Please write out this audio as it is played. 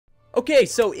Okay,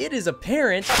 so it is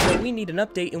apparent that we need an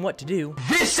update in what to do.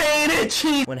 This ain't it,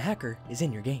 cheat! When a hacker is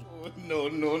in your game. No,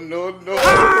 no, no, no.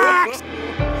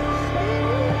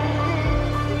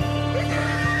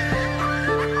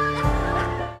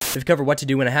 We've covered what to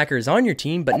do when a hacker is on your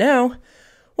team, but now,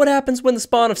 what happens when the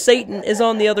spawn of Satan is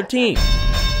on the other team?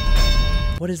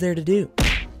 What is there to do?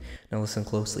 Now listen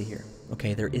closely here.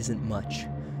 Okay, there isn't much.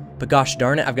 But gosh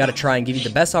darn it, I've got to try and give you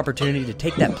the best opportunity to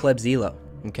take that plebs elo.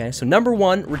 Okay, so number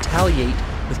one, retaliate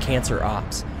with cancer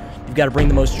ops. You've got to bring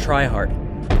the most tryhard,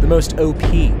 the most OP,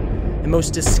 the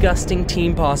most disgusting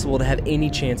team possible to have any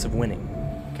chance of winning.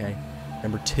 Okay,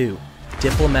 number two,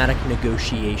 diplomatic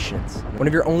negotiations. One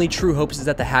of your only true hopes is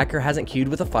that the hacker hasn't queued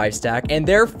with a 5-stack, and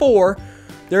therefore,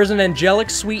 there's an angelic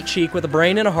sweet cheek with a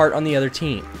brain and a heart on the other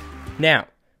team. Now,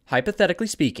 hypothetically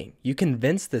speaking, you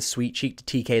convince this sweet cheek to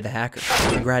TK the hacker.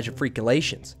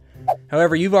 Congratulations.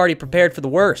 However, you've already prepared for the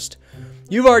worst.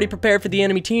 You've already prepared for the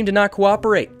enemy team to not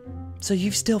cooperate. So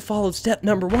you've still followed step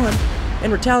number one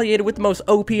and retaliated with the most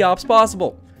OP ops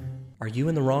possible. Are you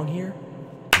in the wrong here?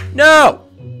 No!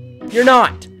 You're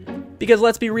not. Because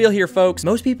let's be real here, folks.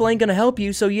 Most people ain't gonna help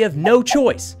you, so you have no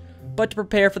choice but to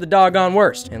prepare for the doggone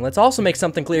worst. And let's also make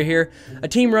something clear here. A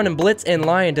team running Blitz and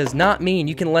Lion does not mean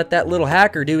you can let that little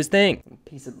hacker do his thing.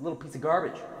 Little piece of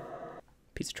garbage.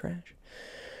 Piece of trash.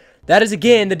 That is,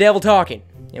 again, the devil talking.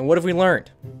 And what have we learned?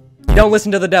 Don't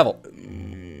listen to the devil.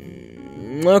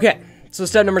 Okay, so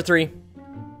step number three.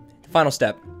 The final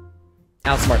step.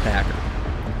 Outsmart the hacker.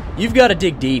 You've got to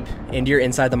dig deep into your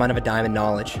inside the mind of a diamond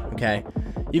knowledge, okay?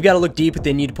 You've got to look deep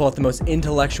within you to pull out the most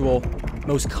intellectual,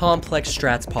 most complex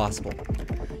strats possible.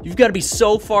 You've got to be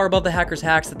so far above the hacker's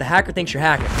hacks that the hacker thinks you're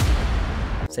hacking.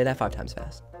 Say that 5 times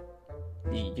fast.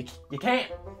 You can't.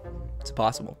 It's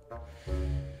impossible.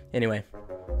 Anyway,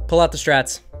 pull out the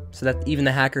strats so that even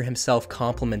the hacker himself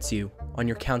compliments you on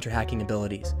your counter-hacking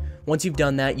abilities. Once you've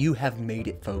done that, you have made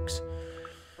it, folks.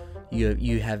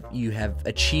 You have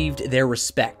achieved their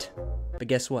respect. But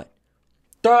guess what?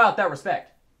 Throw out that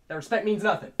respect. That respect means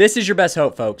nothing. This is your best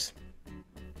hope, folks.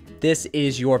 This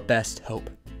is your best hope.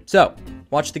 So,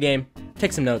 watch the game,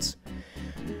 take some notes,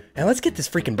 and let's get this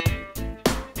freaking...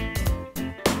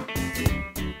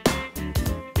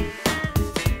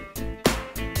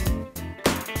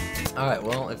 Alright,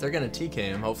 well, if they're gonna TK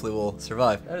him, hopefully we'll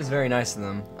survive. That is very nice of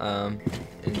them.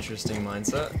 Interesting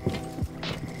mindset.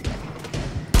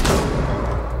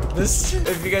 This,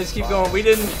 if you guys keep going, we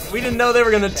didn't know they were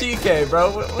gonna TK,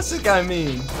 bro. What's this guy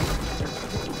mean?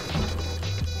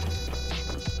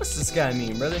 What's this guy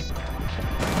mean, brother?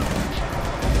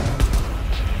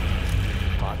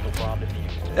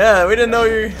 Yeah, we didn't know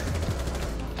you're...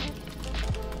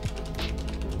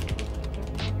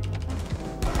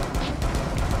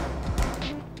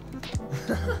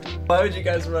 Why would you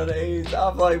guys run AIDS?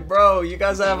 I'm like, bro, you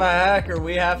guys have a hacker.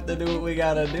 We have to do what we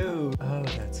gotta do. Oh,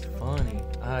 that's funny.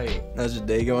 How's your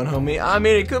day going, homie? I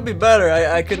mean, it could be better.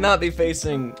 I could not be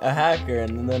facing a hacker,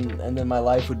 and then my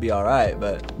life would be all right.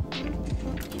 But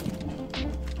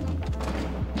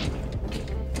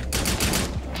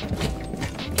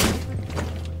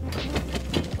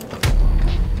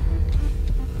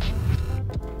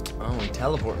oh, we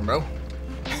teleporting, bro.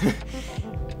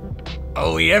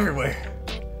 Oh, we everywhere.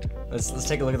 Let's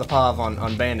take a look at the POV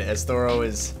on Bandit as Thoro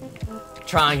is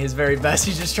trying his very best.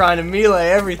 He's just trying to melee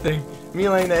everything.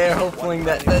 Meleeing the air, hoping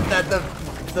that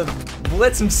the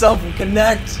Blitz himself will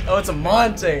connect. Oh, it's a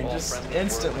Monte. Just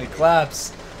instantly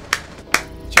claps.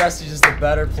 Trusty's just a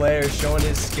better player, showing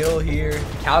his skill here.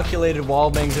 Calculated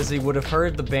wallbangs as he would have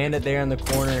heard the Bandit there in the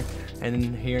corner and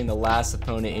then hearing the last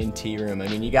opponent in T-room. I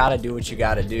mean, you gotta do what you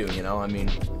gotta do, you know? I mean,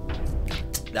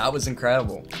 that was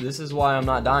incredible. This is why I'm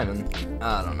not diamond.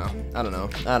 I don't know.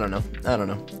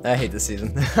 I hate this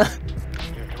season.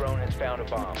 Your drone has found a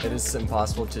bomb. It is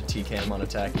impossible to TK him on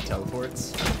attack. He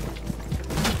teleports.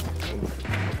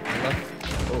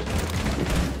 Oh.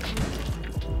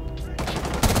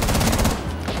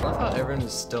 I love how everyone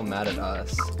is still mad at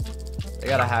us. They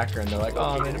got a hacker and they're like,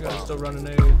 oh man, you guys are still running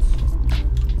AIDS.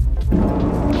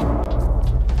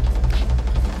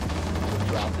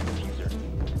 Drop the diffuser.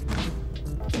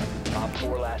 Top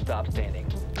 4 last stop standing.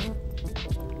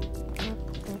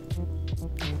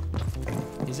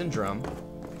 He's in drum.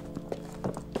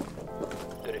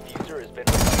 The diffuser has been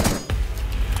recovered.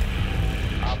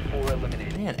 Top 4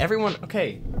 eliminated. Man, everyone,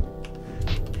 okay.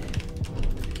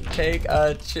 Take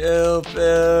a chill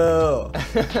pill.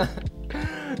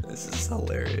 This is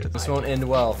hilarious. This won't end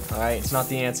well, alright? It's not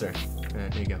the answer. There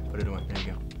you go, put it away, there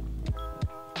you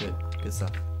go. Good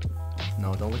stuff.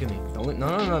 No, don't look at me. Don't look,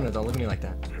 no, don't look at me like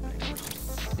that.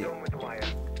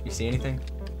 You see anything?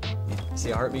 You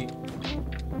see a heartbeat?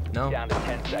 No? Down to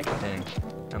 10 seconds. Dang.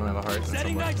 I don't have a heart.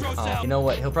 Oh, you know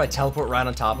what? He'll probably teleport right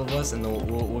on top of us, and then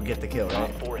we'll get the kill, right?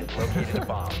 Op 4 has located a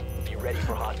bomb. Be ready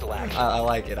for hostile action. I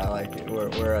like it. I like it.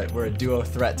 We're a duo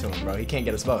threat to him, bro. He can't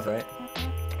get us both, right?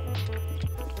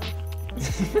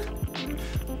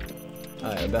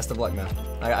 Alright, best of luck, man.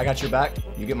 I got your back.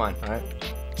 You get mine. All right.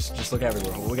 Just look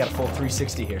everywhere. We got a full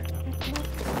 360 here.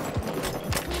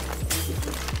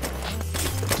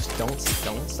 Just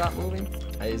don't stop moving.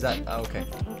 Is that okay?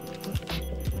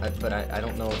 But I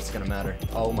don't know if it's gonna matter.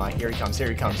 Oh my! Here he comes! Here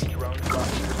he comes! Drone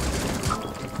spotted.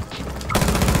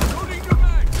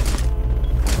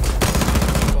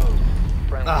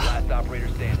 Friendly last operator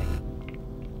standing.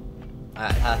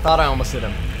 I thought I almost hit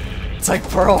him. It's like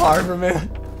Pearl Harbor, man.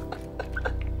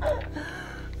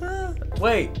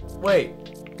 Wait.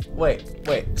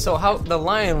 So how the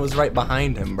lion was right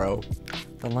behind him, bro?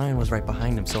 The lion was right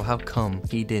behind him. So how come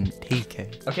he didn't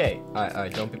TK? Okay. All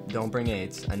right. Don't bring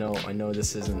AIDS. I know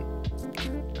this isn't.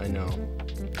 I know.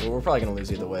 Well, we're probably gonna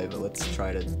lose either way, but let's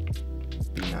try to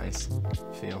be nice.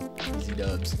 Feel easy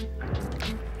dubs.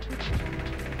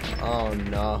 Oh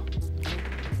no.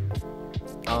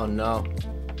 Oh no.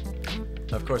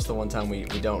 Of course, the one time we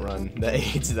don't run the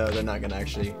AIDS though, they're not gonna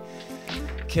actually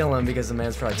kill him because the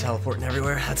man's probably teleporting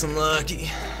everywhere. That's unlucky.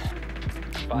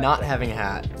 Not having a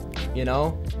hat, you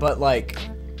know? But like,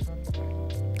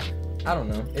 I don't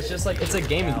know. It's just like, it's a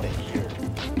gaming thing.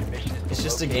 It's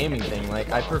just a gaming thing.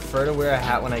 Like, I prefer to wear a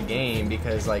hat when I game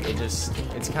because like, it's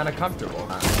kind of comfortable.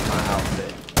 My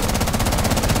outfit.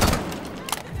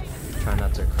 Try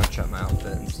not to crunch up my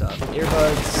outfit and stuff.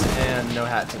 Earbuds and no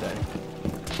hat today.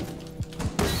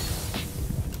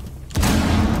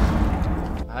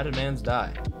 How did mans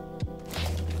die?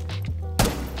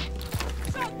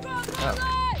 Oh.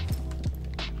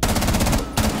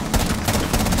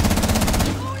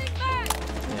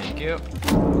 Thank you.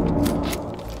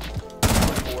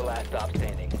 4 last stop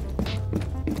standing.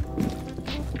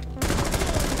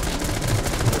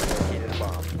 Located a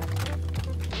bomb.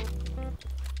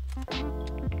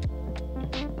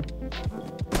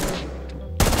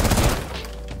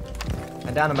 I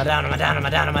down him.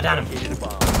 Located a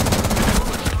bomb.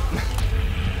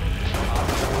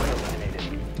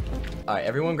 Alright,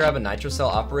 everyone grab a nitro cell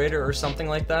operator or something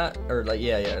like that. Or like,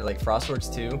 yeah, like frost swords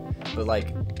too. But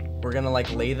like, we're gonna like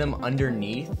lay them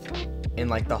underneath in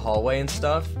like the hallway and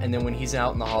stuff. And then when he's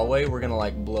out in the hallway, we're gonna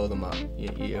like blow them up.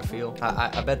 You feel?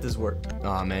 I bet this worked.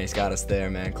 Oh man, he's got us there,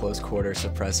 man. Close quarter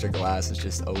suppressor glass is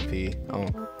just OP. Oh,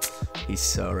 he's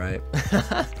so right.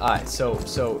 Alright,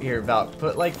 so here, Val,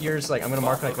 put like yours, like I'm gonna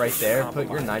mark like right there. Put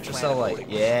your nitro cell like,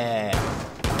 yeah.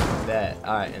 That.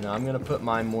 Alright, and I'm gonna put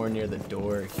mine more near the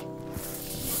door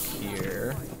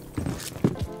here.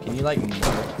 Can you like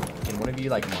mark? Can one of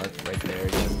you like mark right there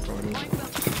again for me?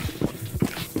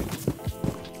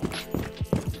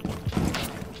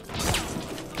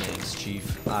 Thanks, Chief.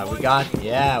 We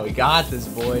got this,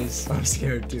 boys. I'm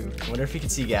scared too. I wonder if he can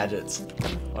see gadgets.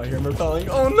 I hear him repelling.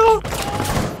 Oh no!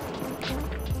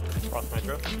 Cross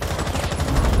nitro.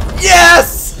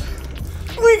 Yes!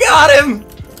 We got him!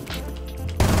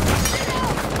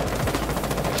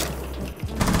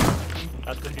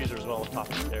 That's the diffuser as well, top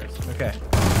of the stairs. Okay.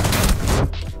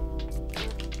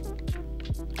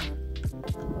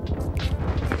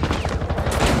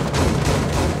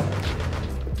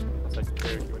 It's like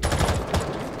very good.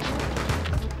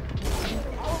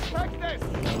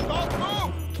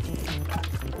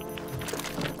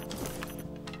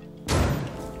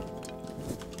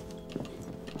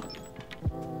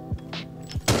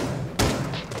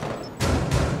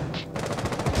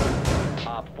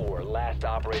 Op 4, last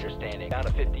operator standing. Down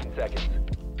to 15 seconds.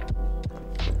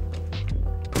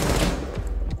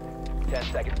 10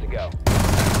 seconds to go.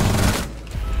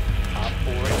 Op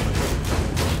 4.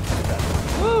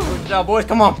 Woo! Good job, boys.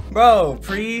 Come on. Bro,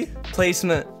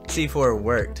 pre-placement C4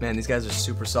 worked. Man, these guys are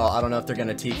super solid. I don't know if they're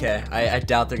gonna TK. I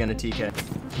doubt they're gonna TK.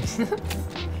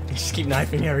 They just keep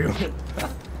knifing everyone.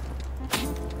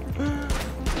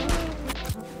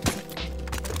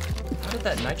 How did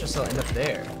that nitro cell end up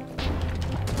there?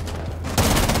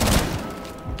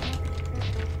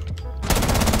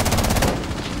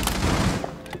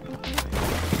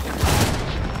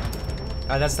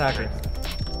 Ah, that's the hacker.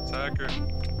 It's a hacker.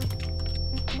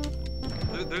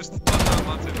 There's the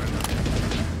mountain right now.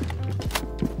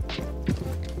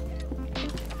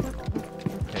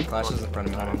 Okay, Clash is in front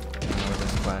of me. Hold on. I know where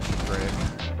this Clash is brave.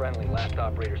 Friendly, last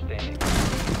operator standing.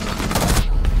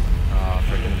 Oh,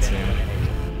 freaking insane.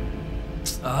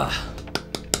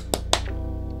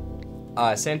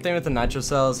 Same thing with the nitro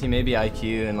cells. He may be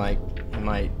IQ and like he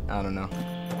might, I don't know.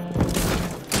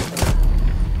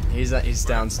 He's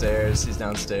downstairs. He's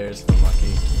downstairs. If I'm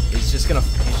lucky. He's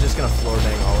just gonna floor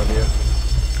bang all of you.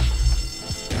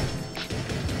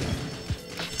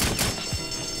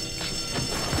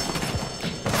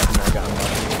 And I got him.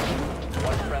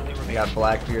 One friendly I remaining. got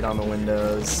Blackbeard on the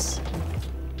windows.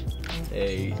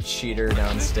 A cheater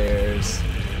downstairs.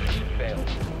 Failed.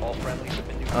 All friendlies have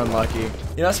been neutralized. Unlucky. You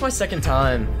know, that's my second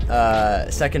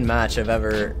second match I've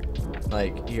ever,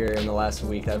 like, here in the last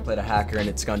week that I played a hacker and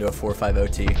it's gone to a 4-5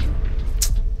 OT.